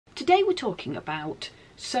Today we're talking about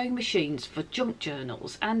sewing machines for junk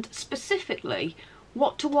journals, and specifically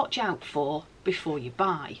what to watch out for before you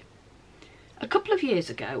buy. A couple of years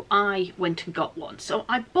ago I went and got one, so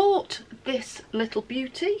I bought this little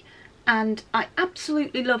beauty and I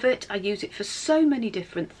absolutely love it. I use it for so many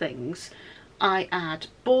different things. I add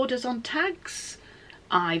borders on tags,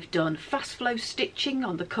 I've done fast flow stitching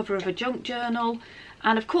on the cover of a junk journal,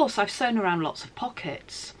 and of course I've sewn around lots of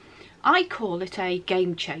pockets. I call it a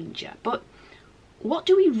game changer, but what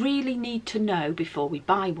do we really need to know before we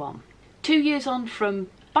buy one? 2 years on from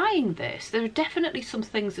buying this, there are definitely some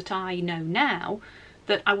things that I know now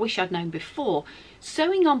that I wish I'd known before.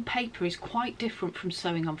 Sewing on paper is quite different from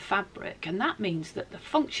sewing on fabric, and that means that the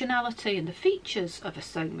functionality and the features of a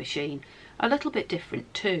sewing machine are a little bit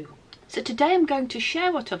different too. So today I'm going to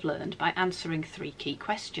share what I've learned by answering 3 key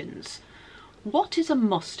questions. What is a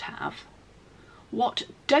must-have? What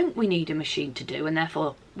don't we need a machine to do and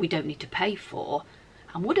therefore we don't need to pay for?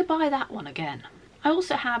 And would I buy that one again? I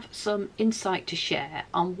also have some insight to share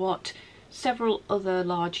on what several other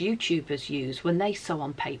large YouTubers use when they sew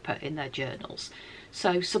on paper in their journals.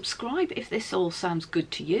 So subscribe if this all sounds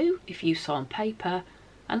good to you, if you sew on paper,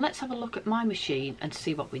 and let's have a look at my machine and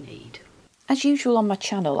see what we need. As usual on my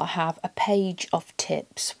channel, I have a page of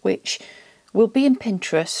tips which will be in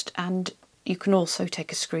Pinterest, and you can also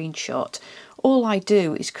take a screenshot. All I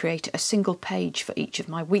do is create a single page for each of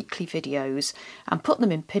my weekly videos and put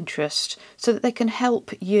them in Pinterest so that they can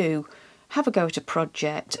help you have a go at a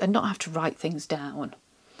project and not have to write things down.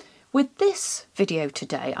 With this video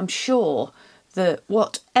today, I'm sure that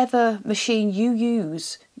whatever machine you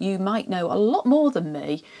use, you might know a lot more than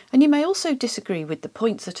me, and you may also disagree with the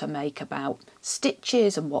points that I make about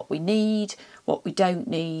stitches and what we need, what we don't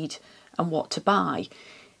need, and what to buy.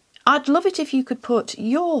 I'd love it if you could put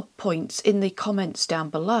your points in the comments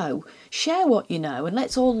down below. Share what you know and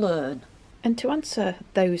let's all learn. And to answer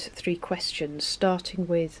those 3 questions, starting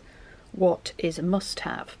with what is a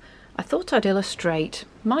must-have, I thought I'd illustrate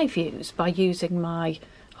my views by using my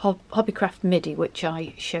hobbycraft MIDI, which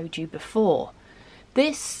I showed you before.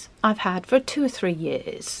 This I've had for 2 or 3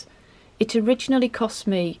 years. It originally cost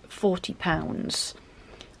me £40.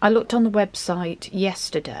 I looked on the website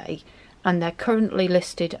yesterday and they're currently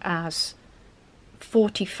listed as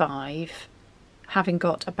 45, having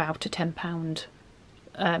got about a £10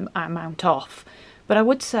 amount off. But I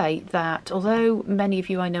would say that although many of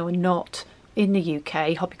you I know are not in the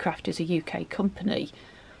UK, Hobbycraft is a UK company,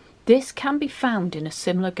 this can be found in a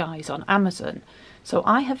similar guise on Amazon. So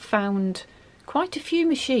I have found quite a few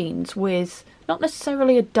machines with not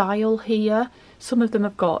necessarily a dial here. Some of them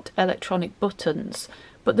have got electronic buttons,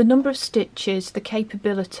 but the number of stitches, the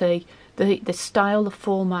capability, the style, the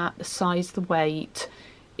format, the size, the weight,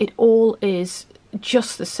 it all is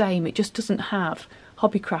just the same. It just doesn't have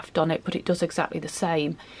Hobbycraft on it, but it does exactly the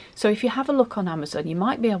same. So if you have a look on Amazon, you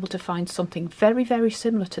might be able to find something very, very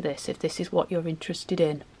similar to this if this is what you're interested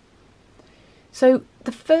in. So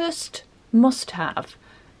the first must-have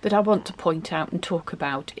that I want to point out and talk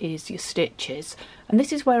about is your stitches. And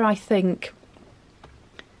this is where I think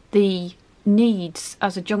the needs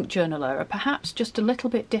as a junk journaler are perhaps just a little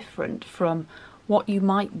bit different from what you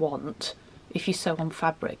might want if you sew on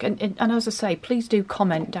fabric. And as I say, please do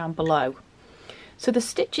comment down below. So the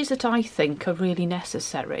stitches that I think are really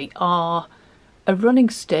necessary are a running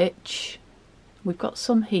stitch. We've got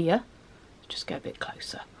some here. Just go a bit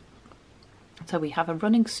closer. So we have a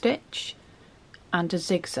running stitch and a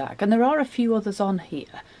zigzag, and there are a few others on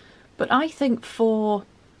here, but I think for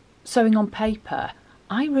sewing on paper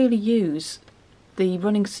I really use the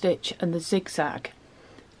running stitch and the zigzag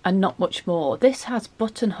and not much more. This has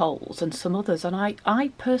buttonholes and some others, and I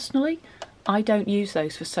personally don't use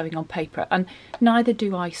those for sewing on paper, and neither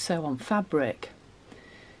do I sew on fabric.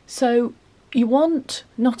 So you want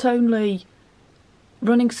not only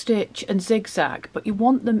running stitch and zigzag, but you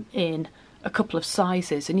want them in a couple of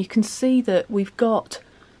sizes, and you can see that we've got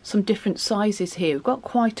some different sizes here. We've got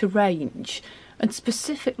quite a range, and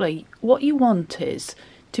specifically what you want is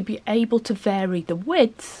to be able to vary the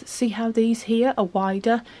width. See how these here are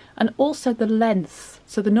wider, and also the length,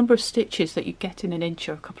 so the number of stitches that you get in an inch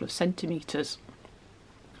or a couple of centimetres.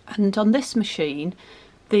 And on this machine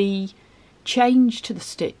the change to the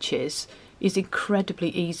stitches is incredibly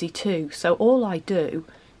easy too. So all I do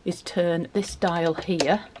is turn this dial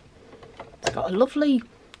here. It's got a lovely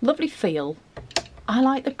feel. I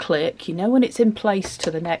like the click, you know, when it's in place to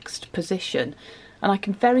the next position, and I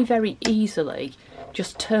can very, very easily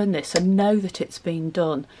just turn this and know that it's been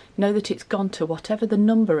done, know that it's gone to whatever the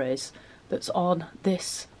number is that's on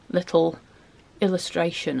this little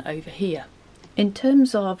illustration over here. In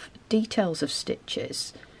terms of details of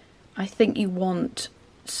stitches, I think you want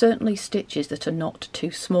certainly stitches that are not too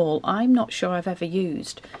small. I'm not sure I've ever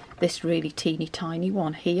used this really teeny tiny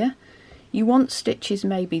one here. You want stitches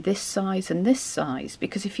maybe this size and this size,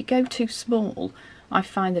 because if you go too small, I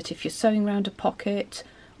find that if you're sewing around a pocket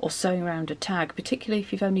or sewing around a tag, particularly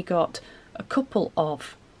if you've only got a couple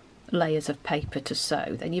of layers of paper to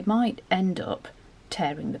sew, then you might end up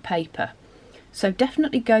tearing the paper. So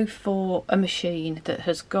definitely go for a machine that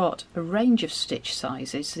has got a range of stitch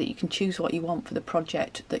sizes so that you can choose what you want for the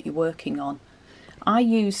project that you're working on. I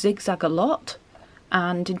use zigzag a lot,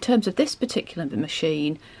 and in terms of this particular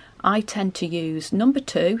machine, I tend to use number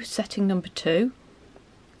 2, setting number 2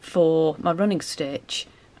 for my running stitch,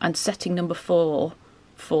 and setting number 4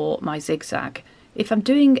 for my zigzag. If I'm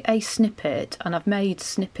doing a snippet and I've made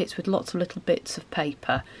snippets with lots of little bits of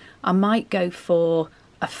paper, I might go for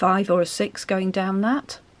a 5 or a 6 going down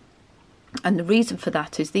that. And the reason for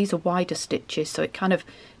that is these are wider stitches, so it kind of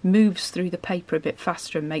moves through the paper a bit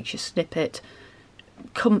faster and makes your snippet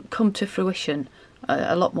come to fruition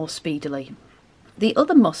a lot more speedily. The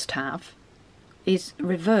other must-have is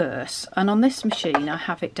reverse, and on this machine I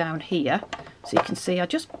have it down here, so you can see I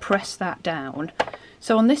just press that down.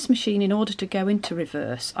 So on this machine, in order to go into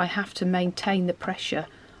reverse, I have to maintain the pressure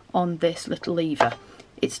on this little lever.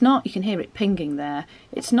 It's not, you can hear it pinging there,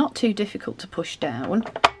 it's not too difficult to push down.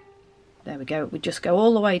 There we go, we just go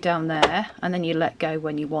all the way down there, and then you let go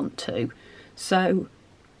when you want to. So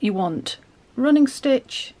you want running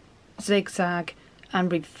stitch, zigzag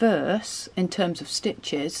and reverse in terms of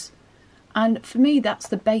stitches, and for me that's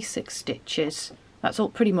the basic stitches. That's all,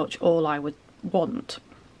 pretty much all I would want.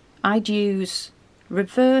 I'd use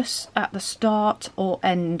reverse at the start or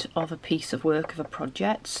end of a piece of work, of a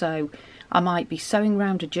project. So I might be sewing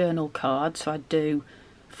round a journal card, so I'd do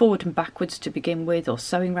forward and backwards to begin with, or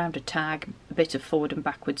sewing round a tag, a bit of forward and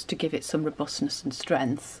backwards to give it some robustness and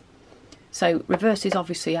strength. So reverse is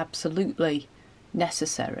obviously absolutely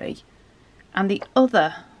necessary. And the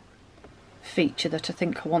other feature that I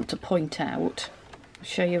think I want to point out, I'll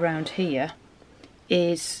show you around here,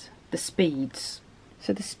 is the speeds.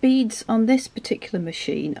 So the speeds on this particular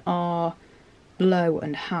machine are low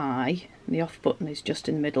and high. The off button is just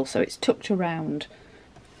in the middle, so it's tucked around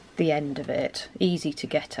the end of it, easy to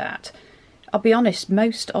get at. I'll be honest,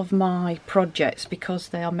 most of my projects, because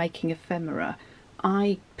they are making ephemera,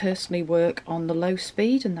 I personally work on the low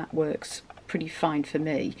speed, and that works pretty fine for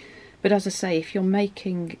me. But as I say, if you're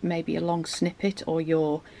making maybe a long snippet, or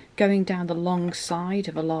you're going down the long side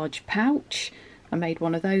of a large pouch, I made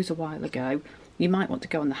one of those a while ago, you might want to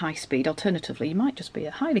go on the high speed. Alternatively, you might just be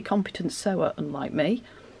a highly competent sewer, unlike me,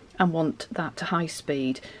 and want that to high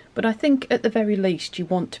speed. But I think at the very least you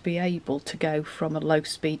want to be able to go from a low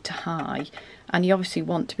speed to high, and you obviously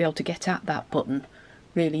want to be able to get at that button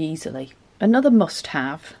really easily. Another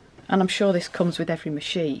must-have, and I'm sure this comes with every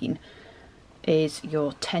machine, is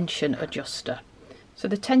your tension adjuster. So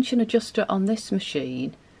the tension adjuster on this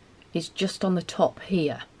machine is just on the top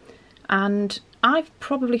here, and I've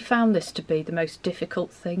probably found this to be the most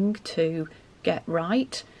difficult thing to get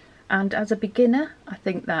right, and as a beginner I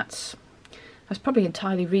think that's probably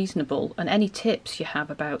entirely reasonable. And any tips you have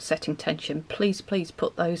about setting tension, please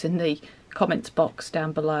put those in the comments box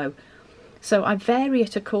down below. So I vary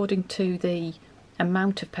it according to the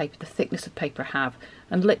amount of paper, the thickness of paper I have,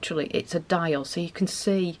 and literally it's a dial, so you can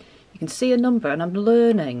see a number, and I'm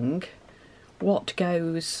learning what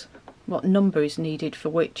number is needed for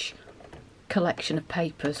which collection of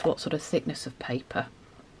papers, what sort of thickness of paper.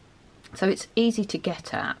 So it's easy to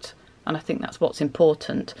get at, and I think that's what's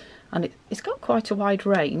important. And it's got quite a wide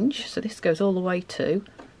range, so this goes all the way to,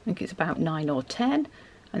 I think it's about 9 or 10,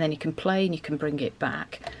 and then you can play and you can bring it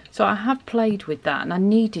back. So I have played with that, and I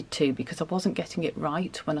needed to, because I wasn't getting it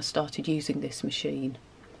right when I started using this machine.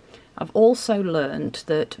 I've also learned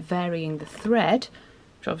that varying the thread,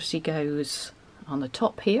 which obviously goes on the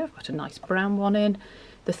top here, I've got a nice brown one in,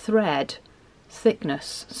 the thread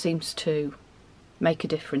thickness seems to make a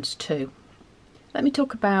difference too. Let me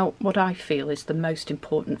talk about what I feel is the most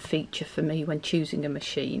important feature for me when choosing a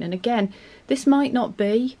machine. And again, this might not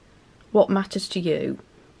be what matters to you,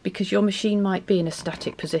 because your machine might be in a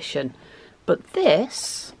static position, but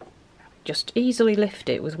this, just easily lift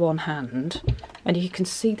it with one hand and you can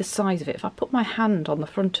see the size of it. If I put my hand on the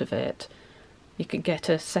front of it, you can get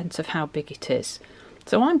a sense of how big it is.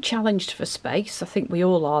 So I'm challenged for space, I think we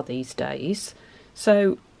all are these days.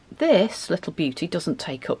 So this little beauty doesn't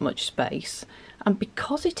take up much space, and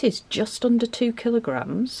because it is just under 2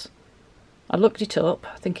 kilograms, I looked it up,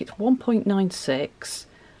 I think it's 1.96,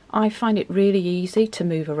 I find it really easy to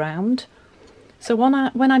move around. So when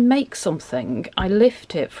I make something, I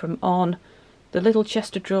lift it from on the little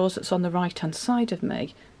chest of drawers that's on the right hand side of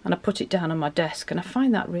me, and I put it down on my desk, and I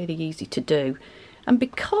find that really easy to do. And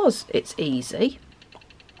because it's easy,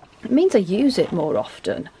 it means I use it more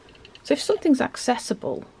often. So if something's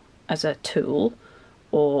accessible as a tool,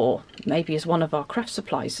 or maybe as one of our craft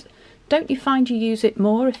supplies, don't you find you use it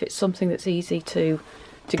more if it's something that's easy to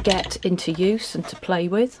get into use and to play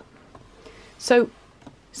with? So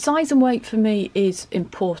size and weight for me is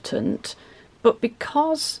important, but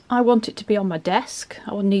because I want it to be on my desk,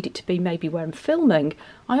 I will need it to be maybe where I'm filming,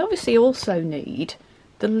 I obviously also need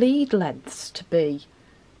the lead lengths to be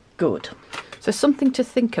good. So something to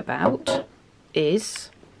think about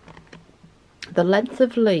is the length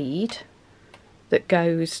of lead that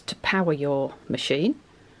goes to power your machine.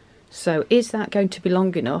 So is that going to be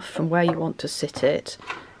long enough from where you want to sit it?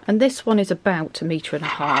 And this one is about 1.5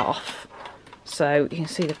 meters. So you can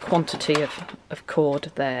see the quantity of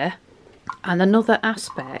cord there. And another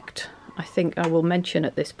aspect I think I will mention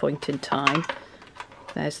at this point in time,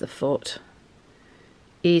 there's the foot,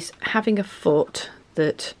 is having a foot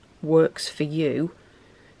that works for you.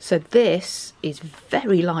 So this is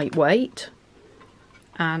very lightweight,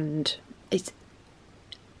 and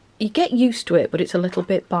you get used to it, but it's a little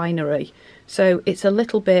bit binary. So it's a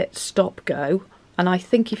little bit stop-go, and I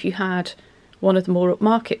think if you had one of the more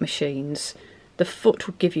upmarket machines, the foot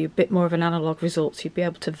would give you a bit more of an analogue result, so you'd be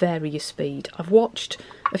able to vary your speed. I've watched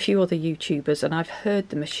a few other YouTubers and I've heard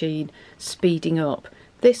the machine speeding up.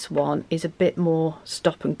 This one is a bit more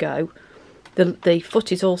stop and go. The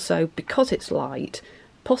foot is also, because it's light,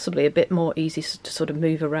 possibly a bit more easy to sort of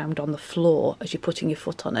move around on the floor as you're putting your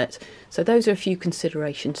foot on it. So those are a few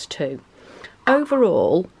considerations too.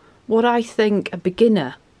 Overall, what I think a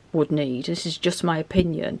beginner would need, this is just my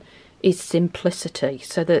opinion, is simplicity,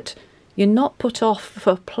 so that you're not put off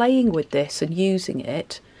for playing with this and using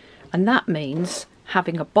it. And that means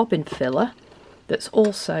having a bobbin filler that's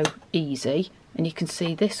also easy, and you can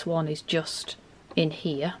see this one is just in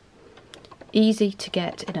here, easy to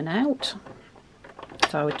get in and out.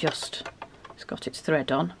 So I would just, it's got its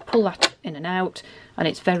thread on, pull that in and out, and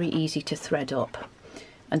it's very easy to thread up.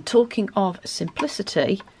 And talking of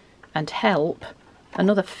simplicity and help,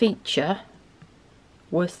 another feature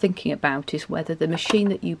worth thinking about is whether the machine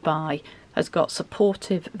that you buy has got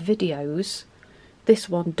supportive videos. This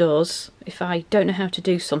one does. If I don't know how to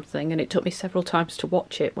do something, and it took me several times to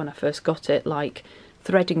watch it when I first got it, like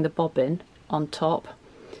threading the bobbin on top,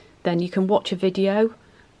 then you can watch a video,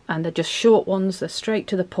 and they're just short ones, they're straight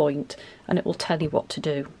to the point, and it will tell you what to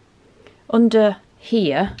do. Under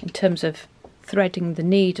here, in terms of threading the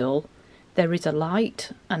needle, there is a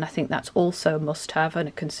light, and I think that's also a must-have and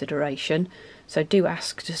a consideration. So do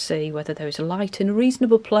ask to see whether there is a light in a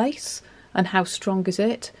reasonable place, and how strong is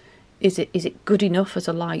it? Is it good enough as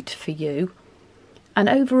a light for you? And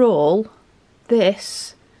overall,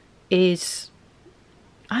 this is,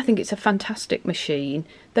 I think it's a fantastic machine.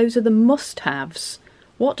 Those are the must-haves.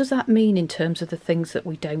 What does that mean in terms of the things that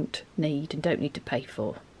we don't need and don't need to pay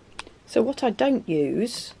for? So what I don't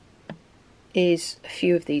use is a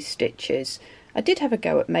few of these stitches. I did have a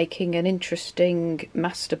go at making an interesting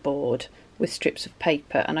masterboard with strips of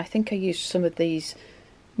paper, and I think I used some of these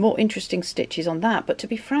more interesting stitches on that, but to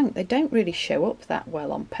be frank, they don't really show up that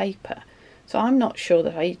well on paper. So I'm not sure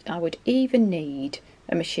that I would even need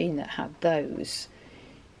a machine that had those.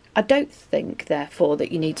 I don't think, therefore,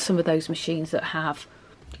 that you need some of those machines that have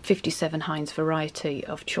 57 Heinz variety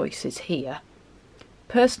of choices here.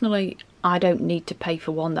 Personally, I don't need to pay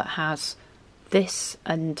for one that has this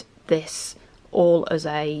and this all as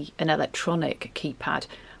an electronic keypad.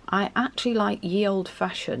 I actually like ye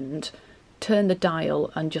old-fashioned, turn the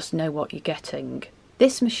dial and just know what you're getting.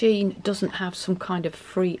 This machine doesn't have some kind of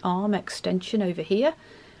free arm extension over here.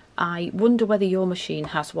 I wonder whether your machine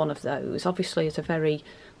has one of those. Obviously, it's a very,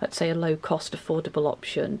 let's say, a low-cost, affordable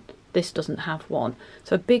option. This doesn't have one.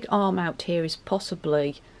 So a big arm out here is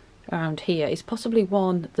possibly, around here, is possibly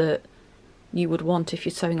one that you would want if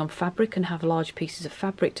you're sewing on fabric and have large pieces of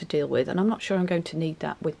fabric to deal with. And I'm not sure I'm going to need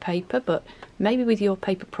that with paper, but maybe with your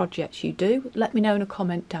paper projects you do. Let me know in a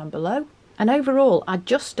comment down below. And overall, I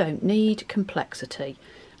just don't need complexity.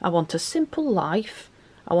 I want a simple life.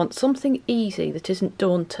 I want something easy that isn't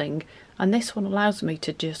daunting, and this one allows me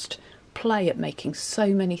to just play at making so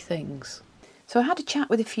many things. So I had a chat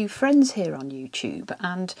with a few friends here on YouTube,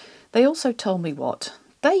 and they also told me what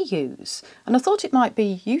they use, and I thought it might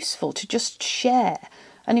be useful to just share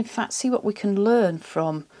and in fact see what we can learn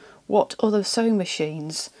from what other sewing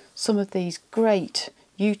machines some of these great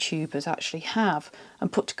YouTubers actually have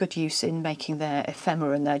and put to good use in making their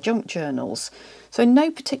ephemera and their junk journals. So in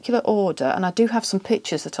no particular order, and I do have some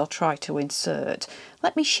pictures that I'll try to insert,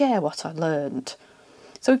 let me share what I learned.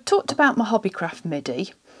 So we've talked about my hobbycraft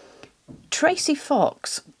MIDI. Tracy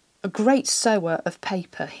Fox, a great sewer of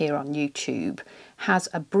paper here on YouTube, has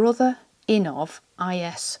a Brother Inov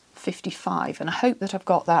IS55, and I hope that I've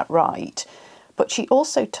got that right. But she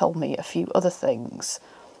also told me a few other things.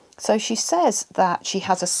 So she says that she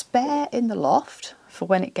has a spare in the loft for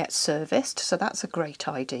when it gets serviced, so that's a great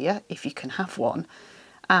idea if you can have one.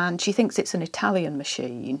 And she thinks it's an Italian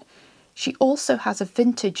machine. She also has a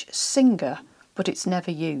vintage Singer, but it's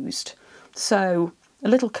never used. So a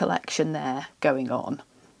little collection there going on.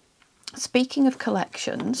 Speaking of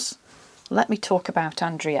collections, let me talk about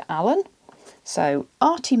Andrea Allen. So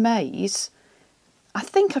Artie Mays, I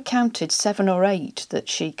think I counted 7 or 8 that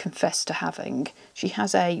she confessed to having. She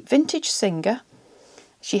has a vintage Singer.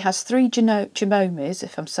 She has 3 Jamomis,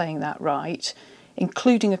 if I'm saying that right,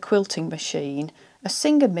 including a quilting machine, a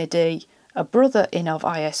Singer MIDI, a Brother Inov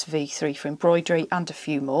ISV3 for embroidery, and a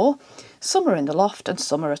few more. Some are in the loft and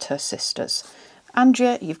some are at her sister's.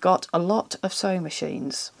 Andrea, you've got a lot of sewing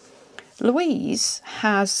machines. Louise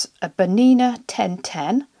has a Bernina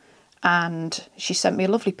 1010, and she sent me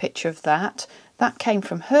a lovely picture of that. That came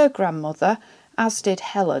from her grandmother, as did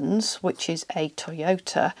Helen's, which is a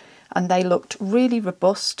Toyota, and they looked really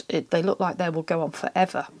robust. They look like they will go on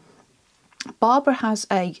forever. Barbara has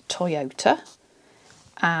a Toyota,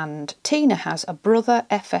 and Tina has a Brother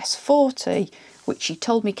FS40, which she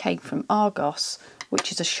told me came from Argos,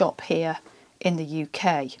 which is a shop here in the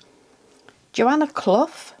UK. Joanna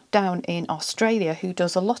Clough down in Australia, who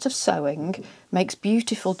does a lot of sewing, makes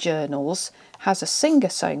beautiful journals, has a Singer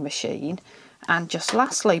sewing machine. And just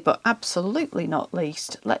lastly, but absolutely not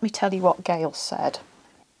least, let me tell you what Gail said.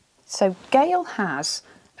 So Gail has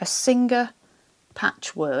a Singer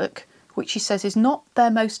patchwork, which she says is not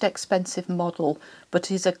their most expensive model,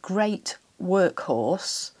 but is a great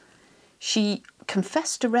workhorse. She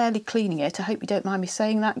confessed to rarely cleaning it. I hope you don't mind me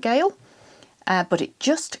saying that, Gail. But it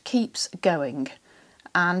just keeps going.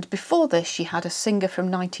 And before this, she had a Singer from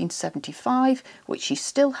 1975, which she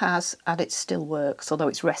still has, and it still works, although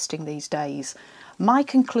it's resting these days. My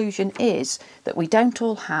conclusion is that we don't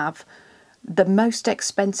all have the most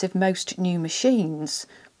expensive, most new machines,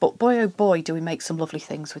 but boy oh boy do we make some lovely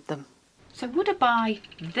things with them. So would I buy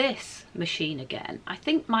this machine again? I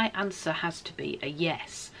think my answer has to be a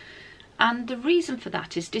yes. And the reason for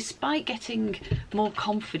that is, despite getting more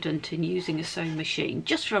confident in using a sewing machine,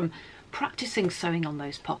 just from practicing sewing on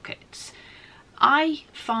those pockets, I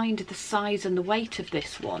find the size and the weight of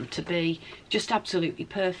this one to be just absolutely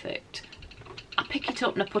perfect. I pick it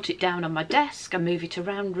up and I put it down on my desk, I move it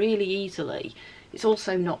around really easily. It's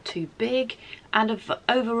also not too big, and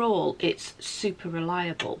overall it's super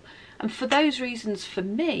reliable. And for those reasons, for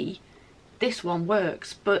me, this one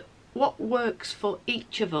works, but what works for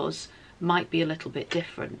each of us might be a little bit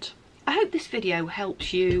different. I hope this video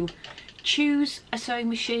helps you choose a sewing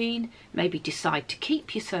machine, maybe decide to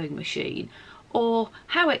keep your sewing machine, or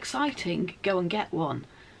how exciting, go and get one.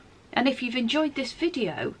 And if you've enjoyed this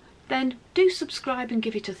video, then do subscribe and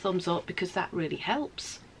give it a thumbs up, because that really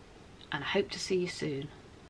helps. And I hope to see you soon.